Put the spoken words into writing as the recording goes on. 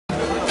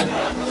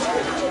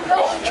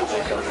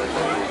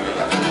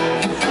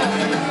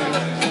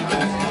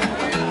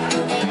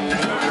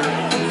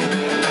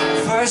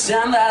First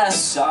time that I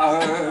saw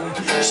her,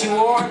 she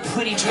wore a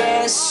pretty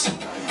dress,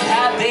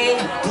 had big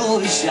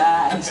bluish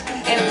eyes,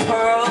 and a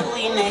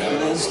pearly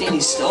necklace. Then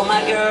he stole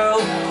my girl.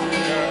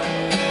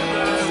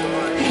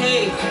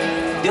 Hey,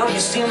 don't you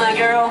steal my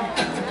girl?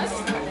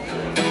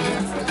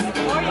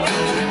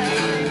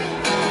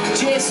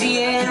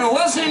 Jessie Ann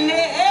was her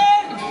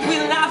name. We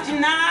laughed the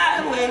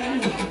night away,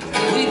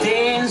 we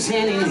danced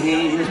hand in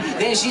hand.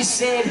 Then she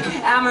said,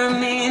 I'm her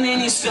man,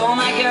 and he stole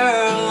my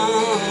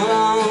girl.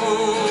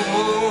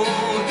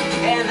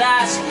 And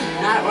that's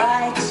not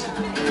right.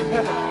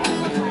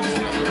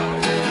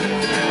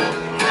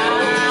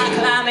 I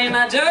climbed in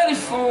my dirty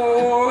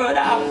Ford,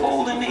 I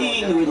pulled an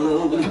angry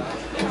load,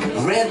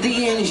 read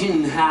the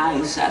engine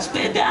highs, I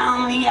sped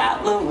down the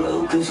outlaw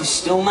road, 'cause you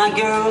stole my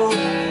girl.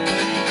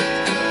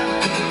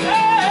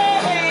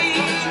 Hey,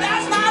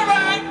 that's not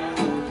right.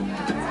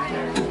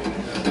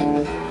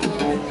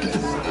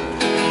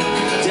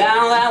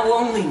 Down that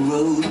lonely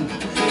road,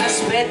 I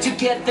sped to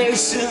get there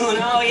soon.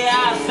 Oh yeah,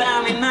 I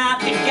found me my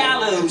pit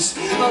gallows,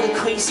 oh, the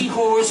crazy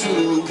horse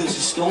saloon, 'cause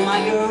you stole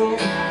my girl.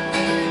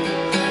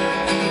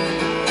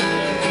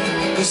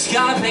 Who's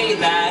gonna pay it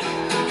back?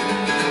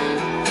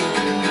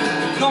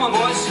 Come on,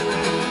 boys.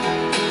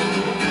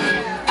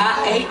 I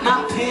ate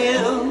my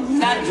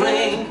pills, I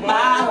drank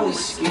my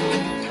whiskey,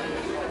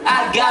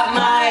 I got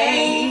my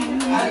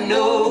aim, I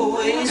know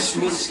it's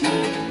risky.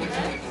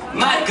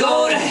 Might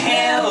go to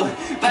hell,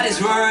 but it's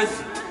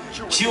worth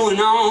chewing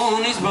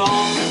on his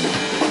bone.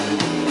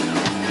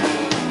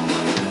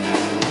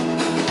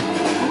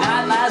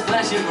 Nightlights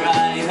flashing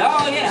bright,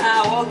 oh yeah,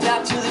 I walked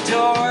out to the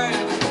door,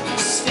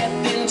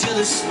 stepped into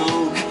the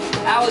smoke,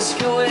 I was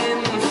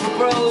going for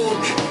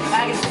broke.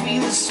 I could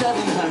feel the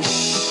southern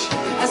hush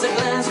as I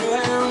glanced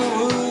around the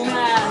room, and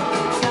I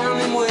found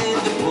him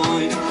with the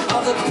point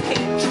of the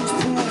patrion's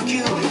pool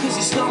cue, 'cause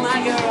he stole my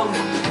girl.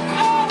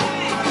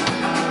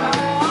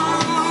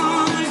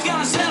 He's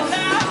gonna settle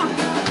down.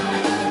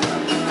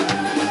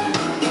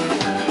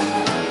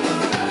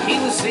 He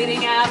was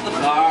sitting at the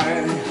bar,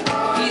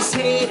 his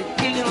head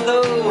hanging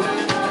low.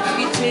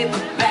 He tipped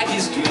back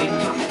his drink,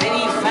 and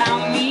he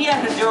found me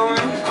at the door.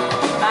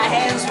 My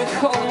hands were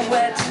cold and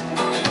wet,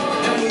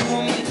 the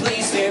room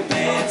placed their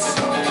beds.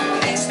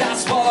 Next I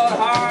swallowed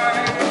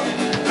hard,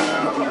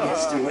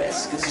 that's the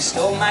rest, 'cause he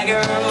stole my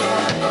girl.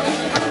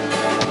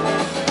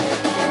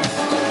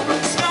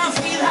 It's gonna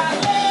feel hot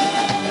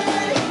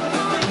lead,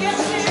 yes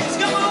it is,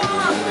 come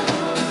on.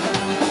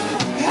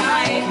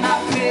 I ate my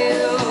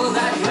pills,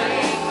 I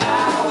drank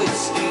my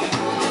whiskey,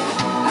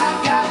 I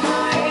got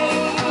my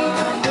aim,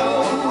 I know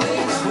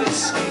it's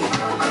whiskey.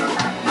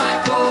 Might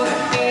go to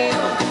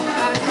hell,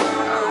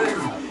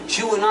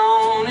 chewing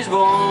on his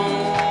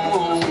bone.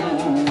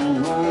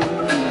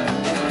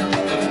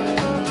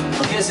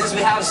 Okay, since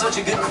we have such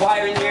a good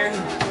choir in here,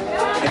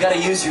 I gotta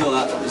use you a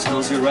lot. This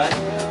smells good, right?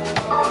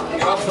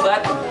 You're up for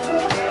that?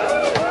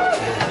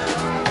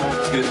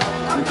 Good.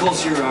 Of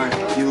course you are.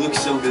 You look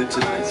so good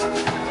tonight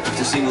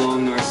to sing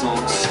along to our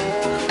songs.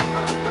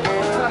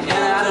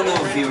 And I don't know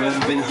if you've ever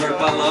been hurt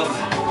by love.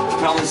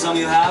 Probably some of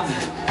you have.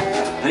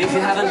 And if you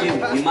haven't,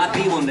 you might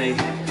be one day.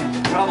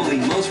 Probably,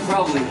 most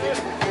probably.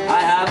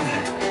 I have.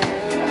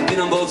 Been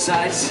on both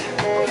sides.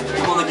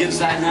 I'm on the good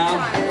side now.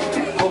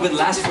 Hope it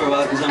lasts for a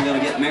while, because I'm gonna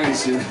get married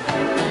soon.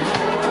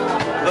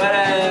 But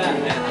yeah,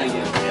 thank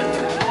you.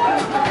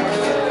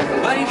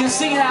 But you can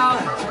sing it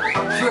out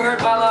if you're hurt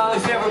by love,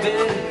 if you've ever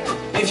been.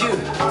 If you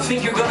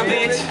think you're gonna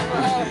be it,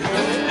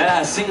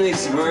 sing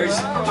these words.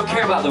 Don't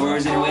care about the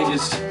words anyway.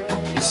 Just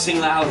sing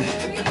loud.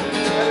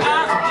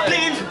 I've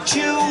been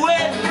to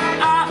it.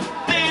 I've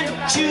been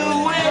to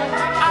it.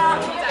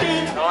 I've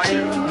been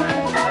to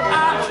it.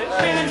 I've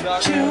been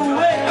to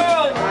it.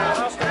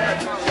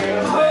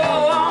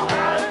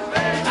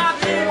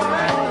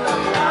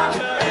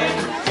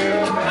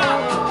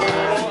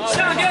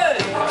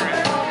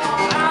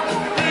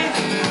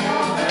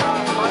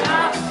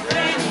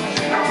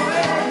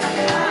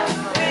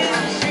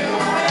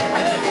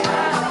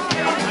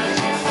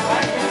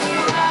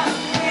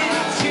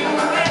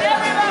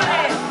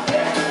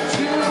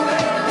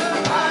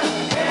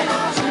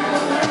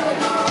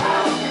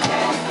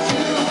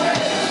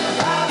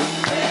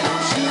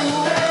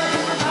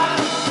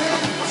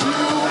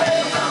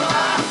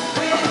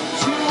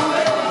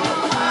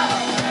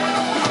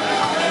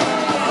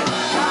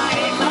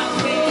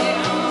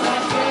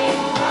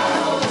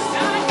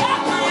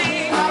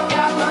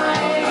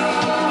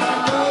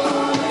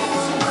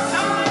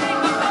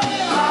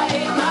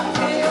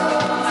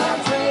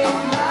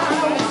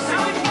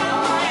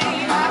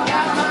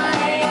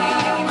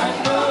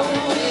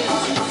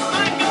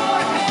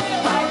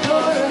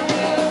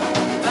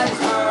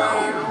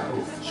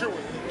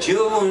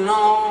 Chewing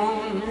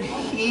on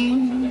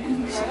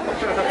his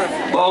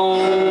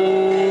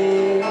bone.